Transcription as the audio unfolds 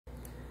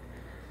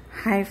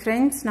Hi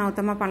friends, now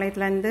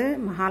uthampalayamல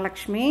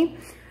Mahalakshmi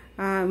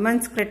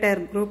women's critter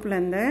groupல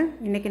இருந்து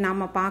இன்னைக்கு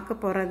நாம பார்க்க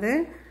போறது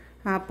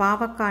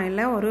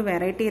பாவக்காயில ஒரு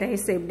வெரைட்டி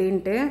ரைஸ்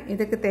எப்படின்னு.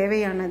 இதுக்கு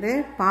தேவையானது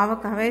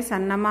பாவக்காயை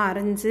சன்னமா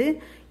அரிஞ்சு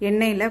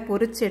எண்ணெயில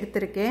பொரிச்சு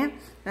எடுத்துர்க்கேன்.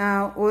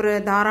 ஒரு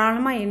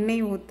தாராளமா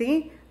எண்ணெய் ஊத்தி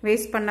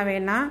வேஸ்ட் பண்ண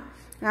வேணாம்.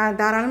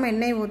 தாராளமா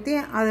எண்ணெய் ஊத்தி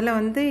அதுல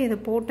இது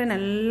போட்டு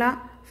நல்லா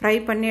ஃப்ரை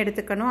பண்ணி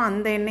எடுத்துக்கணும்.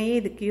 அந்த எண்ணெயை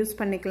இதுக்கு யூஸ்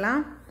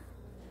பண்ணிக்கலாம்.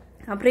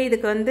 அப்புறம்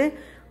இதுக்கு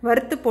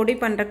வறுத்து பொடி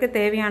பண்றதுக்கு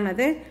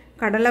தேவையானது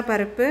கடலை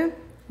பருப்பு,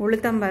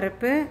 உளுத்தம்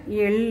பருப்பு,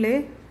 எள்ளு,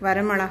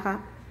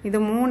 வரமிளகாய் இது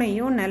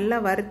மூணையும் நல்லா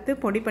வறுத்து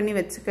பொடி பண்ணி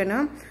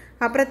வச்சுக்கணும்.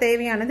 அப்புறம்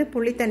தேவையானது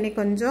புளி தண்ணி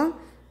கொஞ்சம்,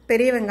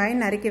 பெரிய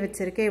வெங்காயம் நறுக்கி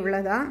வச்சிருக்கேன்.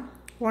 இவ்வளவுதான்.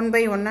 1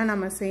 by 1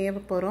 நம்ம செய்ய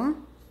போறோம்.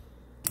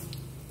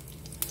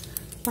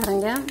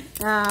 பாருங்க,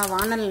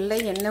 வாணல்ல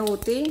எண்ணெய்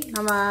ஊத்தி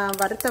நம்ம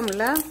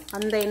வறுத்தம்ல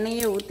அந்த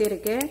எண்ணெயை ஊத்தி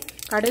இருக்கேன்.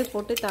 கடுகு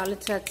போட்டு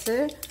தாளிச்சாச்சு.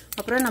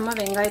 அப்புறம் நம்ம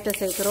வெங்காயத்தை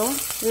சேர்க்கிறோம்.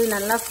 இது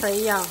நல்லா ஃப்ரை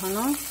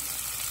ஆகணும்.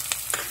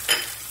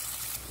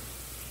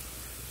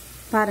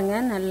 பாருங்க,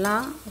 நல்லா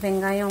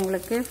வெங்காயம்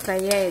உங்களுக்கு ஃப்ரை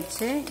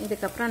ஆயிடுச்சு.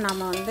 இதுக்கப்புறம்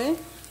நாம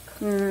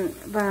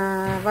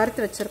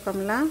வறுத்து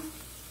வச்சிருக்கோம்ல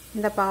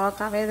இந்த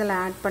பாவக்காவை இதில்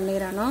ஆட்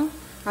பண்ணிடணும்.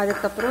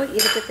 அதுக்கப்புறம்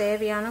இதுக்கு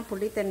தேவையான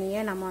புளி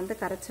தண்ணியை நம்ம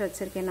கரைச்சி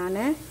வச்சிருக்கேன்.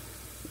 நான்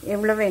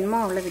எவ்வளோ வேணுமோ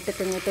அவ்வளோ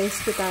விட்டுக்குங்க,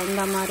 டேஸ்ட்டுக்கு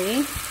தகுந்த மாதிரி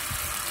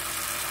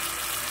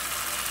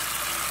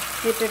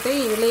விட்டுட்டு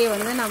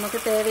இதுலேயே நமக்கு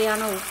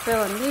தேவையான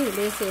உப்பை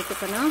இதுலேயே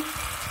சேர்த்துக்கணும்.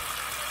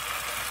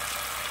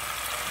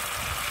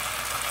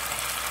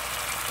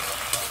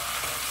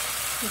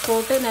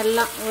 போட்டு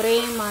நல்லா ஒரே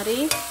மாதிரி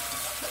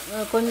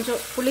கொஞ்சம்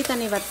புளி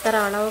தண்ணி வத்துற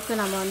அளவுக்கு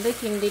நம்ம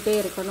கிண்டிகிட்டே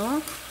இருக்கணும்.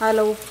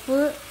 அதில் உப்பு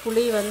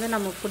புளி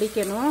நம்ம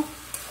பிடிக்கணும்.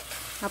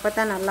 அப்போ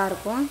தான்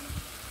நல்லாயிருக்கும்.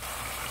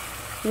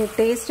 இது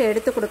டேஸ்ட்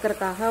எடுத்து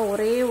கொடுக்கறதுக்காக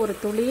ஒரே ஒரு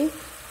துளி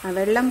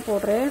வெல்லம்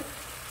போடுறேன்.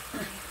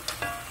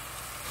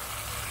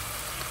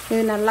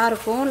 இது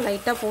நல்லாயிருக்கும்.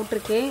 லைட்டாக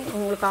போட்டிருக்கேன்.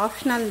 உங்களுக்கு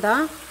ஆப்ஷனல்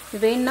தான்,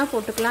 வேணுன்னா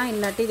போட்டுக்கலாம்,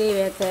 இல்லாட்டி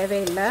இதே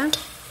தேவையில்லை.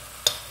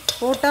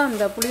 போட்டால்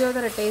அந்த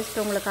புளியோதரை டேஸ்ட்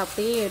உங்களுக்கு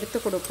அப்படியே எடுத்து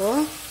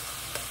கொடுக்கும்.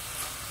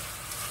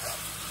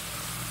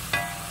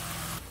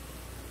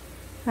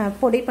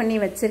 பொடி பண்ணி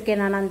வச்சுருக்கேன்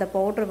நான் அந்த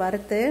பவுட்ரு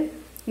வறுத்து.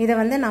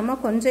 இதை நம்ம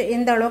கொஞ்சம்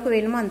எந்த அளவுக்கு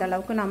வேணுமோ அந்த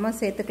அளவுக்கு நம்ம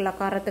சேர்த்துக்கலாம்,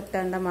 காரத்துக்கு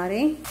தகுந்த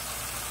மாதிரி.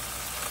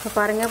 இப்போ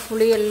பாருங்கள்,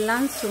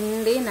 புளியெல்லாம்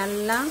சுண்டி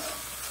நல்லா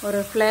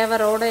ஒரு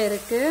ஃப்ளேவரோடு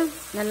இருக்குது.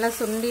 நல்லா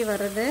சுண்டி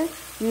வருது.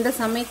 இந்த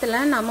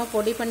சமயத்தில் நம்ம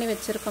பொடி பண்ணி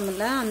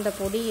வச்சுருக்கோம்ல அந்த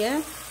பொடியை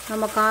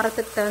நம்ம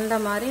காரத்துக்கு தகுந்த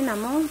மாதிரி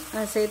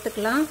நம்ம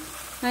சேர்த்துக்கலாம்.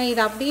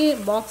 இது அப்படியே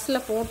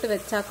பாக்ஸில் போட்டு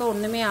வச்சாக்கா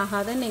ஒன்றுமே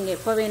ஆகாது. நீங்கள்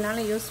எப்போ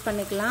வேணாலும் யூஸ்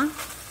பண்ணிக்கலாம்.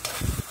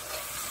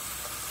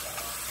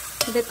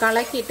 இது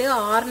கலக்கிட்டு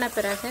ஆறின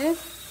பிறகு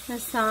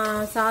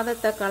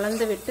சாதத்தை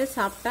கலந்து விட்டு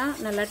சாப்பிட்டா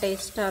நல்லா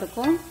டேஸ்ட்டாக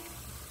இருக்கும்.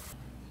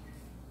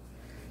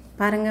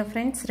 பாருங்கள்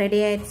ஃப்ரெண்ட்ஸ், ரெடி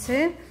ஆயிடுச்சு.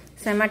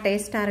 செம்ம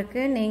டேஸ்ட்டாக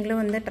இருக்குது.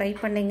 நீங்களும் ட்ரை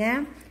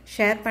பண்ணுங்கள்,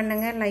 ஷேர்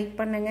பண்ணுங்கள், லைக்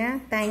பண்ணுங்கள்.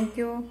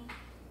 தேங்க்யூ.